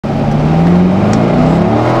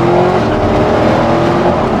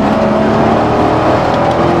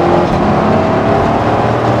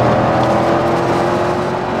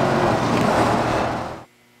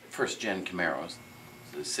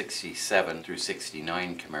through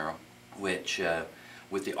 69 Camaro, which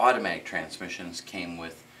with the automatic transmissions came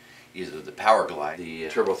with either the Power Glide, the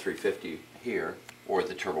Turbo 350 here, or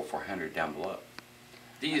the Turbo 400 down below.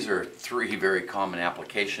 These are three very common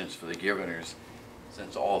applications for the gear vendors,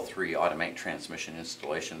 since all three automatic transmission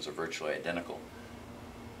installations are virtually identical.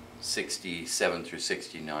 67 through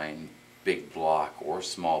 69 big block or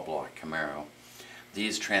small block Camaro.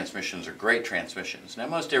 These transmissions are great transmissions. Now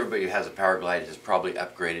most everybody who has a Power Glide has probably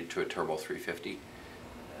upgraded to a Turbo 350.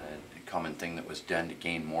 A common thing that was done to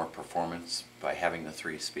gain more performance by having the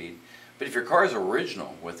 3-speed. But if your car is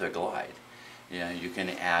original with a Glide, you can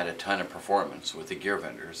add a ton of performance with the gear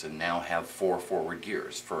vendors and now have 4 forward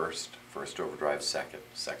gears. First overdrive,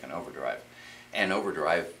 second overdrive. And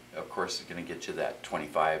overdrive, of course, is going to get you that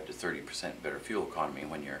 25 to 30% better fuel economy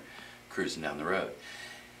when you're cruising down the road.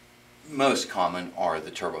 Most common are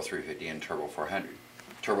the Turbo 350 and Turbo 400.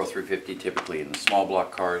 Turbo 350 typically in the small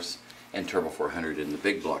block cars and Turbo 400 in the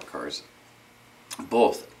big block cars.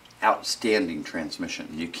 Both outstanding transmission.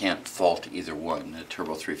 You can't fault either one. The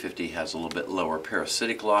Turbo 350 has a little bit lower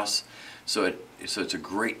parasitic loss, so it's a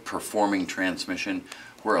great performing transmission.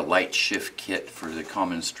 We're a light shift kit for the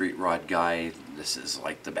common street rod guy. This is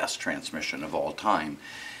like the best transmission of all time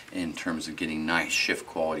in terms of getting nice shift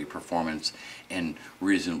quality performance and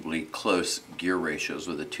reasonably close gear ratios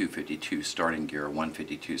with a 252 starting gear, a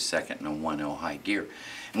 152 second, and a 1.0 high gear.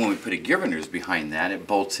 And when we put a gear vendors behind that, it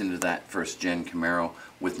bolts into that first gen Camaro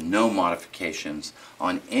with no modifications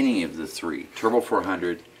on any of the three. Turbo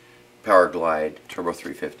 400, Power Glide, Turbo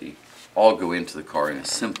 350, all go into the car in a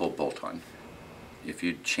simple bolt-on. If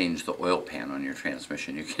you change the oil pan on your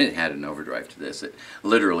transmission, you can add an overdrive to this. It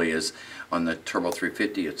literally is, on the Turbo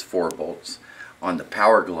 350, it's 4 bolts. On the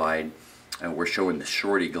Power Glide, we're showing the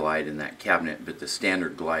shorty glide in that cabinet, but the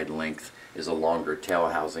standard glide length is a longer tail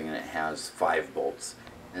housing and it has 5 bolts.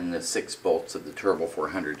 And the 6 bolts of the Turbo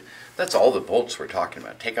 400, that's all the bolts we're talking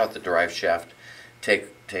about. Take out the drive shaft,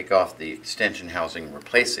 take off the extension housing,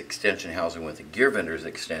 replace the extension housing with the gear vendor's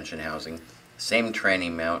extension housing. Same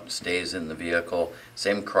tranny mount stays in the vehicle,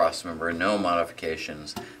 same cross member, no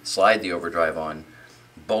modifications. Slide the overdrive on,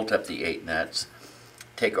 bolt up the 8 nuts,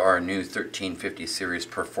 take our new 1350 series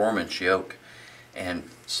performance yoke and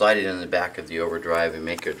slide it in the back of the overdrive and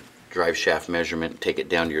make a drive shaft measurement, take it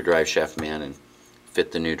down to your drive shaft man and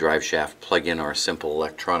fit the new drive shaft, plug in our simple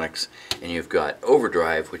electronics, and you've got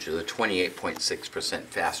overdrive, which is a 28.6%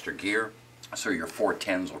 faster gear. So your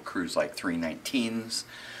 410s will cruise like 319s.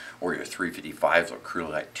 Or your 355s will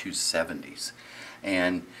cruise like 270s.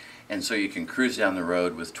 And so you can cruise down the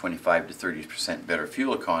road with 25 to 30% better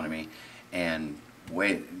fuel economy and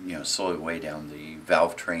slowly weigh down the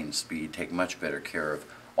valve train speed, take much better care of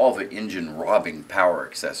all the engine robbing power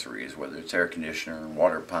accessories, whether it's air conditioner,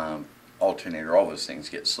 water pump, alternator, all those things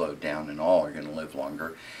get slowed down and all are going to live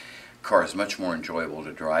longer. Car is much more enjoyable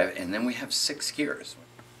to drive, and then we have 6 gears.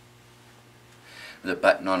 The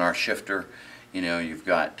button on our shifter, you've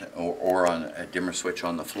got, or on a dimmer switch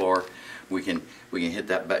on the floor, we can hit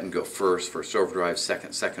that button, go first overdrive,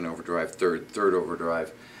 second overdrive, third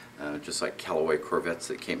overdrive, just like Callaway Corvettes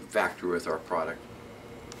that came factory with our product.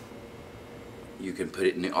 You can put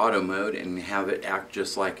it in the auto mode and have it act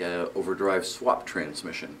just like a overdrive swap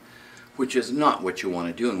transmission, which is not what you want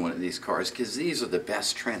to do in one of these cars, because these are the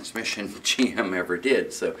best transmission GM ever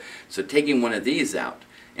did. So taking one of these out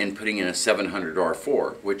and putting in a 700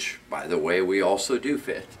 R4, which, by the way, we also do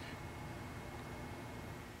fit.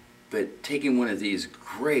 But taking one of these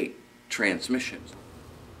great transmissions,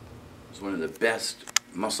 is one of the best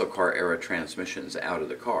muscle car era transmissions out of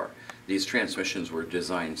the car. These transmissions were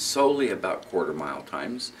designed solely about quarter-mile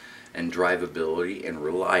times and drivability and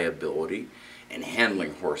reliability and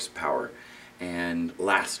handling horsepower and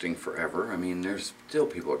lasting forever. I mean, there's still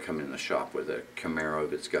people that come in the shop with a Camaro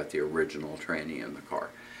that's got the original tranny in the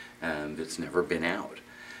car that's never been out.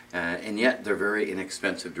 And yet they're very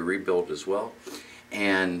inexpensive to rebuild as well.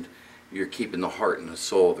 And you're keeping the heart and the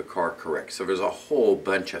soul of the car correct. So there's a whole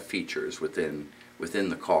bunch of features within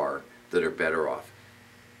the car that are better off.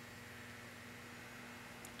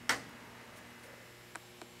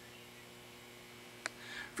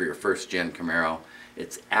 For your first gen Camaro,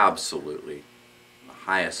 it's absolutely the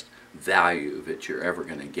highest value that you're ever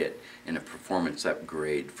going to get in a performance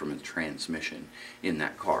upgrade from a transmission in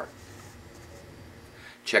that car.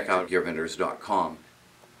 Check out gearvendors.com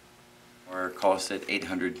or call us at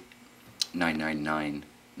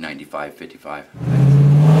 800-999-9555.